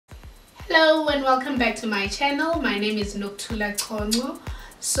Hello and welcome back to my channel. My name is Nokx.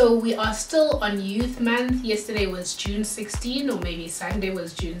 So we are still on Youth Month. Yesterday was June 16, or maybe Sunday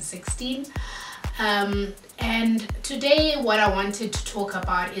was June 16. And today what I wanted to talk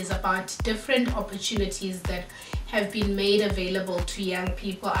about is about different opportunities that have been made available to young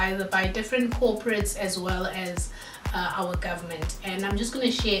people, either by different corporates as well as our government. And I'm just going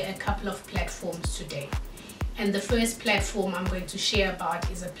to share a couple of platforms today. And the first platform I'm going to share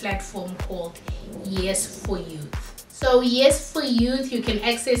about is a platform called Yes for Youth. So Yes for Youth, you can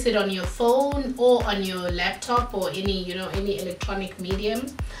access it on your phone or on your laptop or any electronic medium.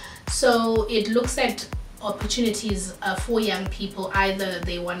 So it looks at opportunities for young people, either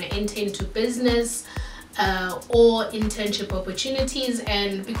they want to enter into business or internship opportunities.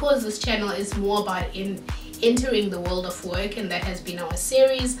 And because this channel is more about entering the world of work, and that has been our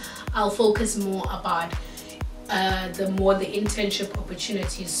series, I'll focus more about the internship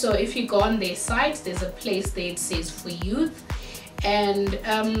opportunities. So if you go on their site, there's a place there, it says for youth, and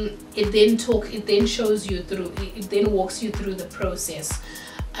it then shows you through, it then walks you through the process.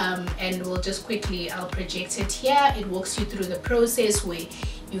 And we'll just quickly, I'll project it here. It walks you through the process where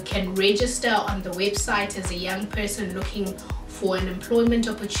you can register on the website as a young person looking for an employment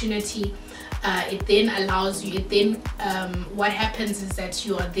opportunity. It then allows you, what happens is that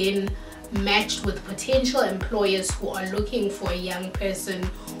you are then matched with potential employers who are looking for a young person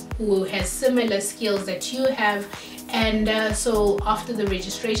who has similar skills that you have. And so after the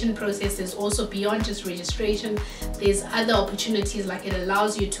registration process, there's also, beyond just registration, there's other opportunities, like it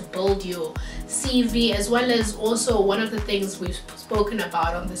allows you to build your CV, as well as also one of the things we've spoken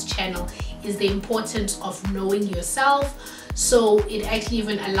about on this channel is the importance of knowing yourself. So it actually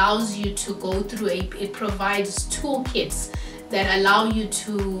even allows you to go through it provides toolkits that allow you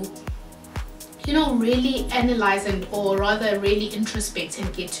to really analyze or rather really introspect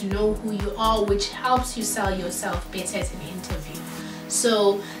and get to know who you are, which helps you sell yourself better at an interview.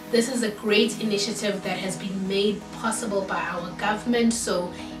 So this is a great initiative that has been made possible by our government.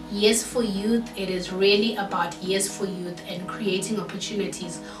 So Yes for Youth, it is really about Yes for Youth and creating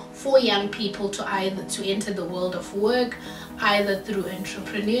opportunities for young people to enter the world of work, either through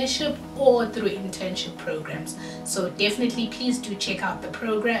entrepreneurship or through internship programs. So definitely please do check out the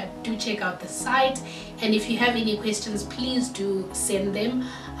program, do check out the site, and if you have any questions, please do send them.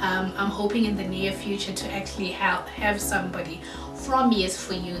 I'm hoping in the near future to actually have somebody from Yes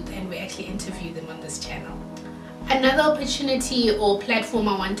for Youth and we actually interview them on this channel. Another opportunity or platform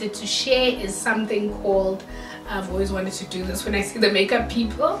I wanted to share is something called, I've always wanted to do this when I see the makeup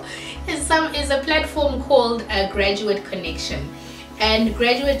people, is a platform called Graduate Connection. And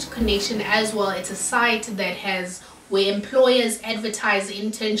Graduate Connection as well, it's a site that has where employers advertise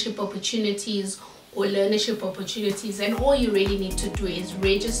internship opportunities or learnership opportunities, and all you really need to do is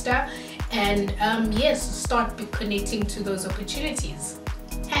register and yes, start connecting to those opportunities.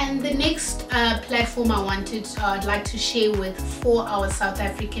 And the next platform I'd like to share for our South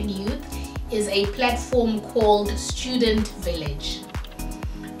African youth is a platform called Student Village.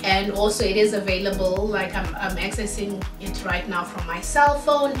 And also it is available, like I'm accessing it right now from my cell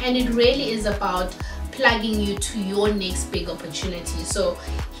phone, and it really is about plugging you to your next big opportunity. So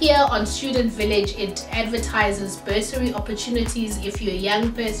here on Student Village, it advertises bursary opportunities. If you're a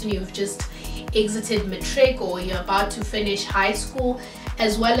young person, you've just exited matric or you're about to finish high school,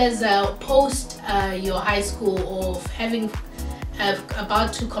 as well as post your high school, or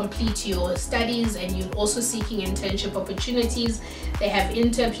about to complete your studies and you're also seeking internship opportunities. They have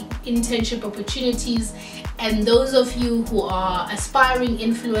internship opportunities, and those of you who are aspiring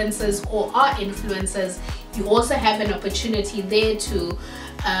influencers or are influencers, you also have an opportunity there to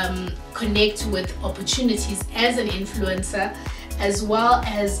connect with opportunities as an influencer, as well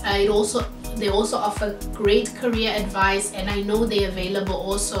as they also offer great career advice, and I know they're available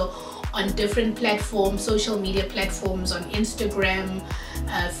also on different platforms, social media platforms, on Instagram,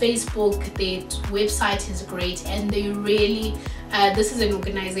 Facebook. Their website is great, and they really, this is an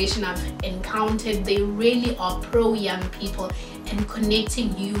organization I've encountered, they really are pro young people and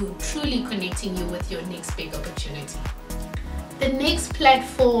truly connecting you with your next big opportunity. The next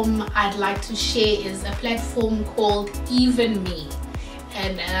platform I'd like to share is a platform called Even Me.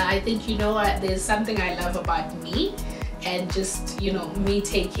 And I think there's something I love about me, and just me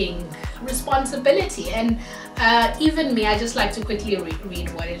taking responsibility. And Even Me, I just like to quickly read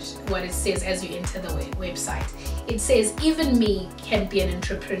what it says as you enter the website. It says, even me can be an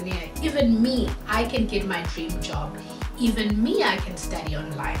entrepreneur. Even me, I can get my dream job. Even me, I can study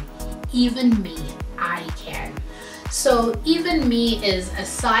online. Even me, I can. So Even Me is a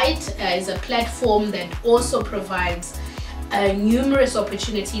site, is a platform that also provides numerous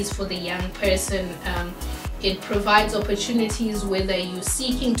opportunities for the young person. It provides opportunities whether you're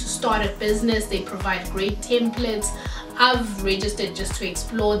seeking to start a business. They provide great templates. I've registered just to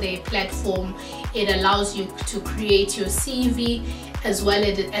explore their platform. It allows you to create your CV, as well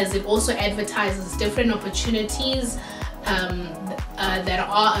as it also advertises different opportunities that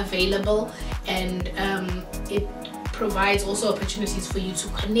are available, and it provides also opportunities for you to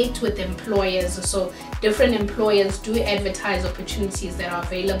connect with employers. So different employers do advertise opportunities that are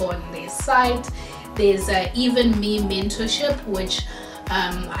available on their site. There's Even Me mentorship, which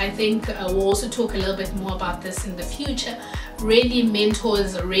I think we'll also talk a little bit more about this in the future. Really,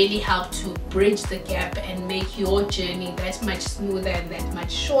 mentors really help to bridge the gap and make your journey that much smoother and that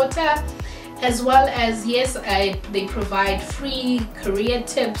much shorter. As well as, yes, they provide free career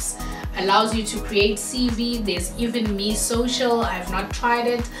tips, allows you to create CV. There's Even Me Social. I've not tried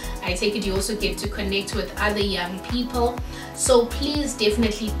it. I take it you also get to connect with other young people. So please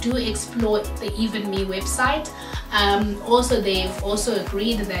definitely do explore the Even Me website. Also, they've also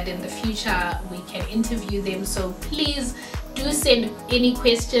agreed that in the future we can interview them. So please do send any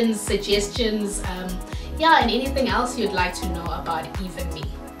questions, suggestions, and anything else you'd like to know about Even Me.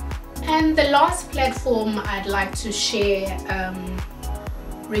 And the last platform I'd like to share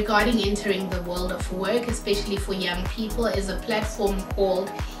regarding entering the world of work, especially for young people, is a platform called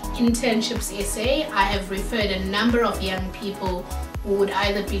Internships SA. I have referred a number of young people who would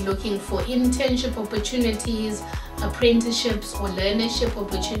either be looking for internship opportunities, apprenticeships, or learnership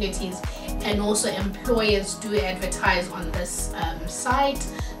opportunities, and also employers do advertise on this site.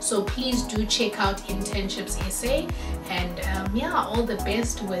 So please do check out Internships SA, and all the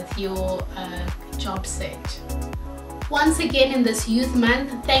best with your job search. Once again, in this Youth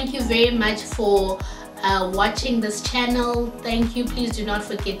Month, thank you very much for watching this channel. Thank you. Please do not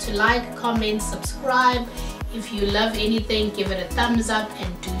forget to like, comment, subscribe. If you love anything, give it a thumbs up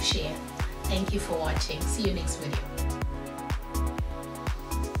and do share. Thank you for watching. See you next video.